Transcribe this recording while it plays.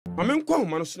mean,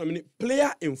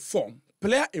 player in form.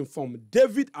 Player in form.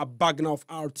 David Abagna of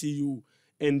RTU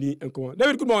and the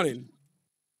David, good morning.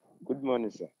 Good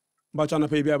morning, sir. But you're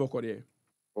pay Bible.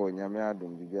 Oh, Nyame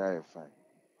Adom, be fine.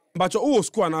 But you're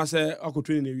school and I say I could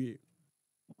train away.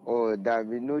 Oh, there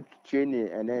be no training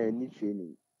and then any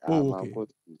training. Oh, okay.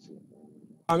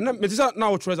 I'm not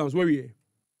now treasures where we.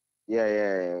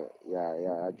 Yeah,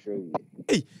 actually.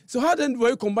 Hey, so how then were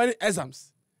you combining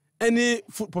exams? Any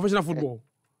professional football?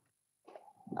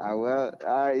 Well,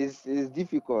 it's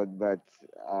difficult, but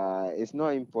it's not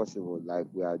impossible like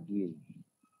we are doing.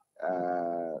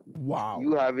 Wow.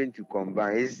 You having to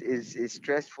combine it's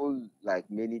stressful like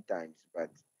many times, but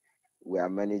we are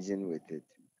managing with it.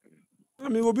 I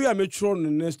mean, we'll be a metro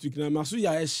next week. I'm so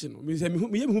yeah, me say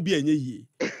me who be any ye.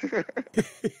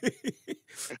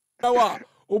 Now,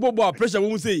 Obo pressure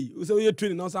won't say. We say we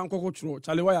training now. Some control.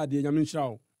 Charlie, why are they? I mean,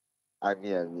 show.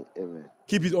 Amen.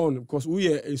 Keep it on because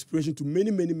we are inspiration to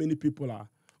many people. Are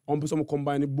on some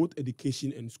combining both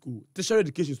education and school. Tertiary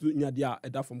education is near there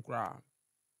at that from Kra.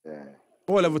 Yeah.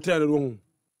 What level 10 wrong?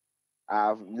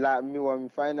 Me one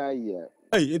final year.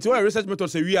 Hey, it's why research method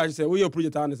say we are say we your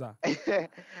project answer.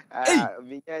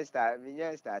 Me started my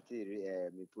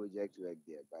project work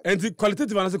there, but and the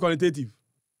qualitative and qualitative.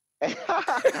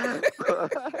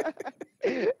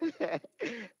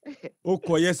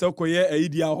 Okay,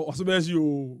 idea also be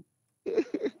you.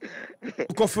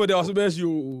 Coffee there also be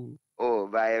you. Oh,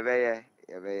 by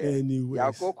anyway.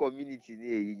 Ya community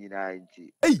ni nyina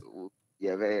nti. Hey.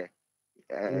 Yeah,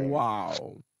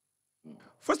 wow.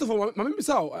 First of all,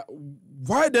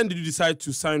 why then did you decide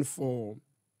to sign for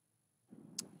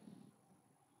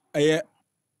a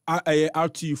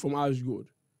RTU from Ashgood?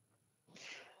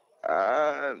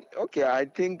 Okay, I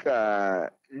think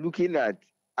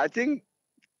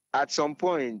at some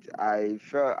point I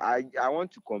felt I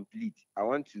want to complete. I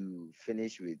want to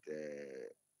finish with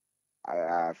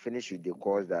the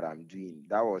course that I'm doing.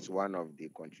 That was one of the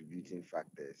contributing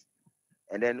factors.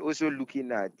 And then also looking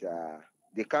at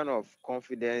the kind of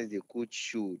confidence the coach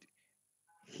showed.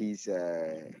 He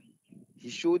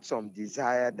showed some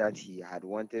desire that he had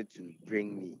wanted to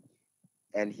bring me,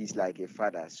 and he's like a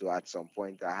father. So at some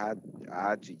point, I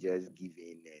had to just give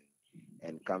in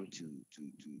and come to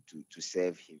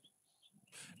serve him.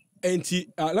 And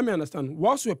let me understand.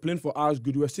 Whilst you were playing for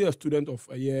Ashgood, you were still a student of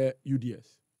a year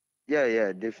UDS.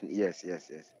 Yeah, definitely. Yes.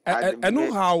 I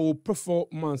know how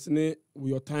performance with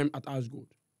your time at Ashgood.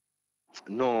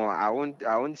 No, I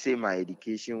won't say my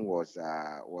education was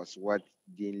what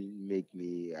didn't make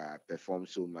me perform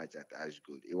so much at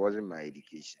Ashgood. It wasn't my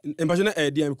education. Imagine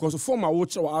idea because for my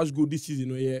watch our Ashgood this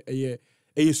season,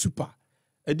 a super.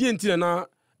 I didn't na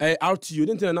RTU,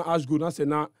 didn't na Ashgood na say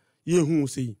na ye who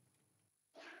say.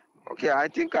 Okay, I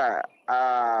think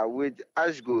with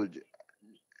Ashgood,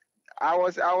 I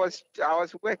was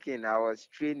working, I was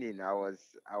training, I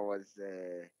was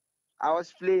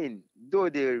playing. Though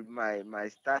my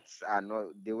stats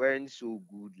they weren't so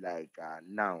good like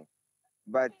now,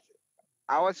 but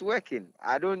I was working.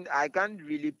 I can't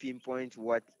really pinpoint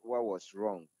what was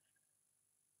wrong,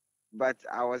 but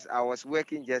I was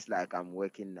working just like I'm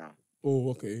working now. Oh,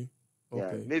 okay.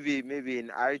 Yeah, maybe in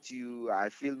RTU I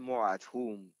feel more at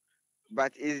home.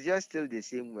 But it's just still the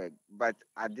same work. But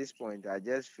at this point, I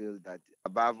just feel that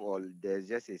above all, there's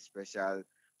just a special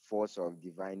force of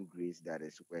divine grace that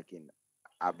is working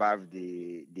above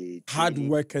the hard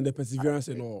work and the perseverance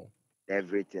and all.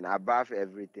 Everything. Above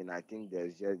everything, I think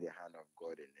there's just the hand of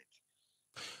God in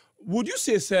it. Would you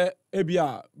say, sir,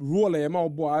 Ebia, role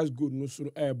as good no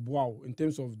so wow in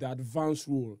terms of the advanced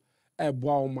role,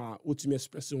 wow ma ultimate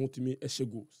expression, ultimate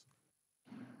goals?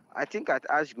 I think at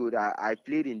Ashgood, I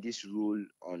played in this role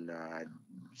on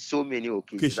so many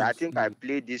occasions. I think I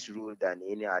played this role than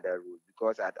any other role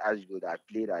because at Ashgood, I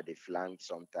played at the flank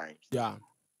sometimes. Yeah.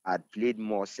 I played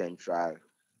more central.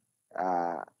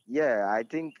 I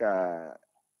think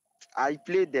I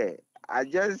played there. I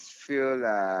just feel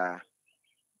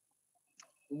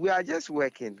we are just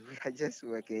working. It's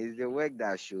the work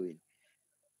that's showing.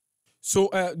 So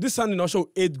this Sunday now show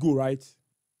 8 goal, right?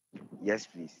 Yes,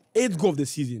 please. 8 goal of the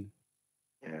season.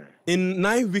 Yeah. In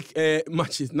 9-week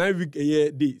matches, 9-week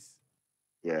days.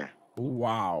 Yeah.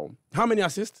 Wow. How many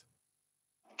assists?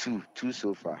 2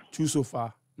 so far. 2 so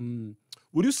far.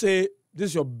 Would you say this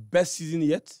is your best season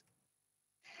yet?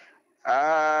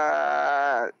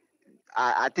 I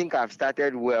think I've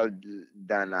started well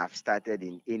than I've started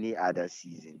in any other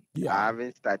season. Yeah. I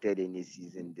haven't started any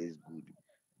season this good.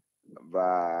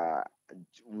 But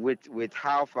with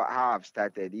how I've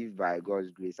started, if by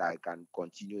God's grace I can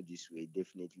continue this way,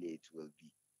 definitely it will be.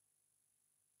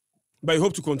 But you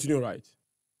hope to continue, right?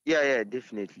 Yeah,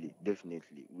 definitely,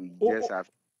 definitely. We just Oh, have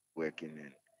to working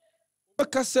in.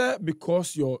 Kase,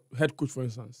 because your head coach, for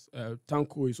instance,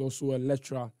 Tanko is also a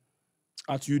lecturer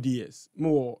at UDS,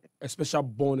 more a special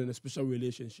bond and a special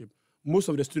relationship. Most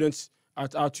of the students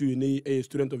at RTU are a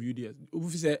student of UDS.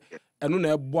 If you say, I don't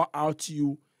know about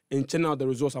RTU and channel the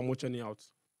results I'm watching out.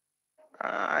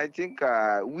 I think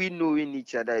we knowing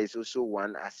each other is also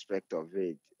one aspect of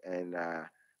it, and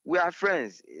we are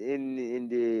friends in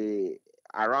the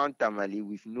around Tamale.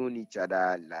 We've known each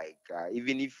other like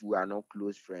even if we are not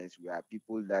close friends, we are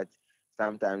people that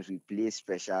sometimes we play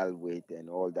special with and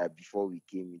all that before we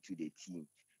came into the team.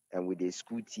 And with the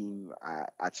school team,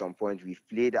 at some point we've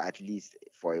played at least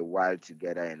for a while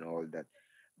together and all that.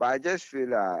 But I just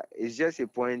feel it's just a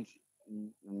point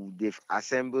they've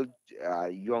assembled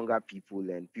younger people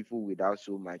and people without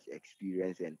so much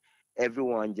experience, and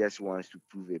everyone just wants to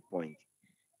prove a point.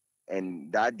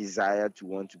 And that desire to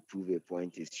want to prove a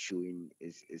point is showing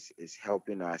is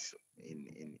helping us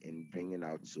in bringing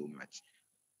out so much.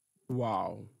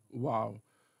 Wow, wow.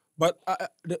 But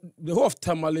the whole of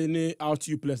Tamalini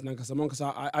RTU players,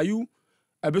 Nankasa, are you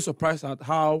a bit surprised at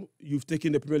how you've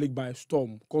taken the Premier League by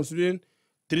storm, considering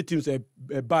three teams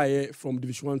buy from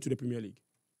Division 1 to the Premier League?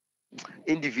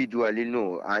 Individually,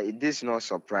 no, this is not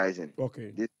surprising.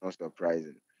 Okay. This is not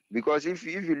surprising because if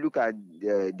you look at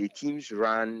the teams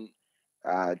run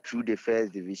through the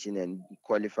first division and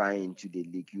qualifying into the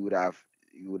league, you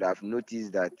would have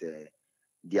noticed that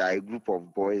they are a group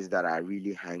of boys that are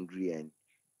really hungry and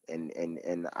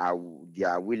they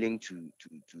are willing to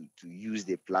use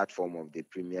the platform of the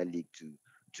Premier League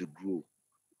to grow.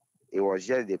 It was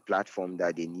just the platform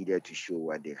that they needed to show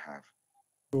what they have.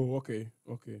 Oh, okay,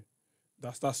 okay.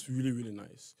 That's really really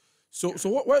nice. So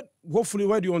what hopefully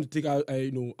where do you want to take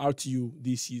RTU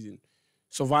this season?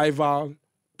 Survival,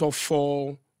 top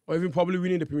four, or even probably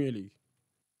winning the Premier League?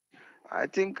 I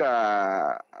think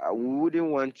we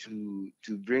wouldn't want to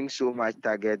bring so much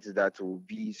targets that will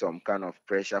be some kind of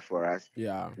pressure for us.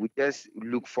 Yeah, We just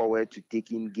look forward to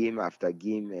taking game after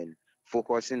game and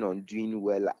focusing on doing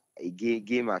well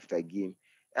game after game.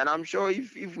 And I'm sure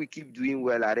if we keep doing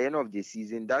well at the end of the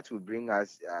season, that will bring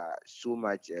us so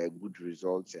much good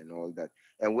results and all that.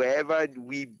 And wherever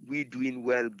we doing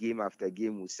well game after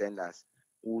game will send us,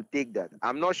 we'll take that.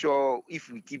 I'm not sure if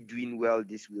we keep doing well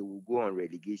this way, we'll go on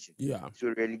relegation. yeah.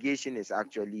 So relegation is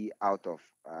actually out of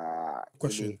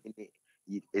Question.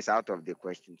 it's out of the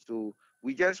question. So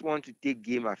we just want to take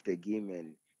game after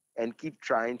game and keep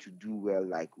trying to do well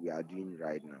like we are doing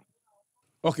right now.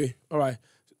 Okay, all right.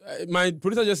 My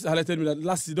producer just highlighted me that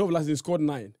last season scored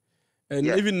 9, and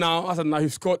Yeah, even now, as of now,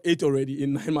 he's scored 8 already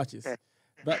in 9 matches.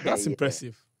 That's yeah,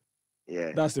 impressive.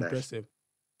 yeah. That's That's impressive.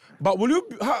 But will you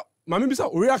how my maybe some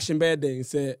reaction better than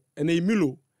say and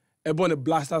Emilio ebon a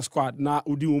blaster squad na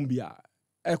udi umbia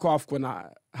echo afco na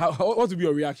how what will be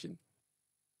your reaction?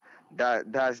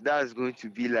 that's going to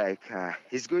be like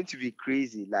it's going to be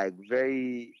crazy, like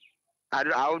very. I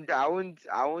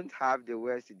won't have the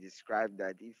words to describe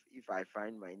that if I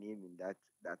find my name in that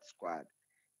squad.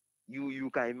 You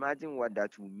can imagine what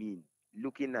that will mean.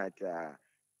 Looking at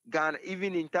Ghana,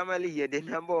 even in Tamale here, the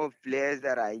number of players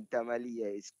that are in Tamale here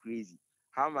is crazy.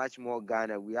 How much more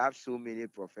Ghana? We have so many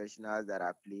professionals that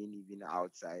are playing even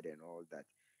outside and all that.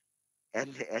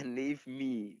 And if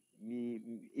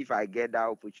if I get that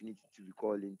opportunity to be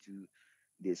called into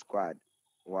the squad,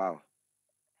 wow,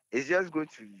 it's just going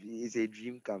to be it's a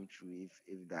dream come true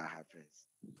if that happens.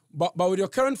 But with your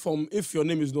current form, if your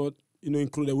name is not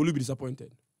included, will you be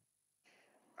disappointed?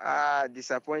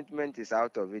 Disappointment is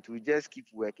out of it. We just keep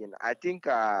working. I think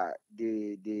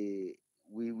the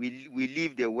we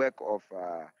leave the work of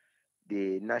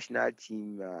the national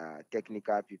team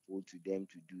technical people to them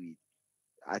to do it.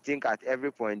 I think at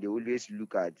every point they always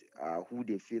look at who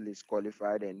they feel is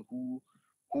qualified and who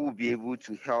will be able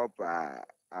to help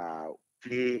uh,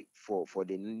 play for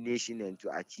the nation and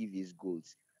to achieve his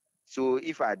goals. So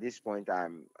if at this point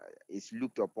it's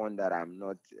looked upon that I'm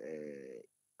not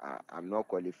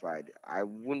qualified, I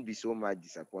won't be so much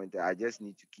disappointed. I just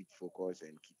need to keep focused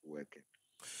and keep working.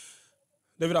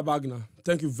 David Abagna,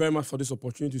 thank you very much for this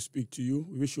opportunity to speak to you.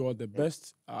 We wish you all the Thank,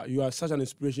 best. You are such an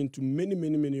inspiration to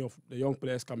many of the young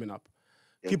players coming up.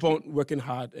 Keep thank you, on working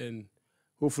hard, and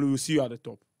hopefully we'll see you at the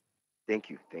top.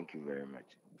 thank you very much.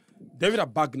 David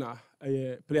Abagna,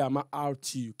 player at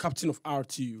RTU, captain of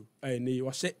RTU, and he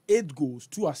was 8 goals,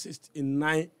 2 assists in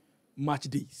 9 match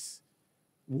days.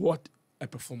 What a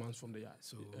performance from the guy.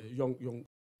 So young.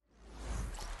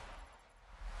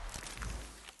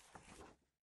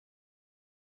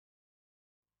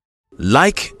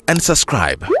 Like and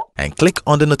subscribe and click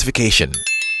on the notification.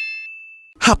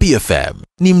 Happy FM,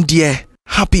 Nimdie,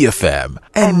 Happy FM,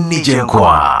 and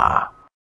Nijenkwa.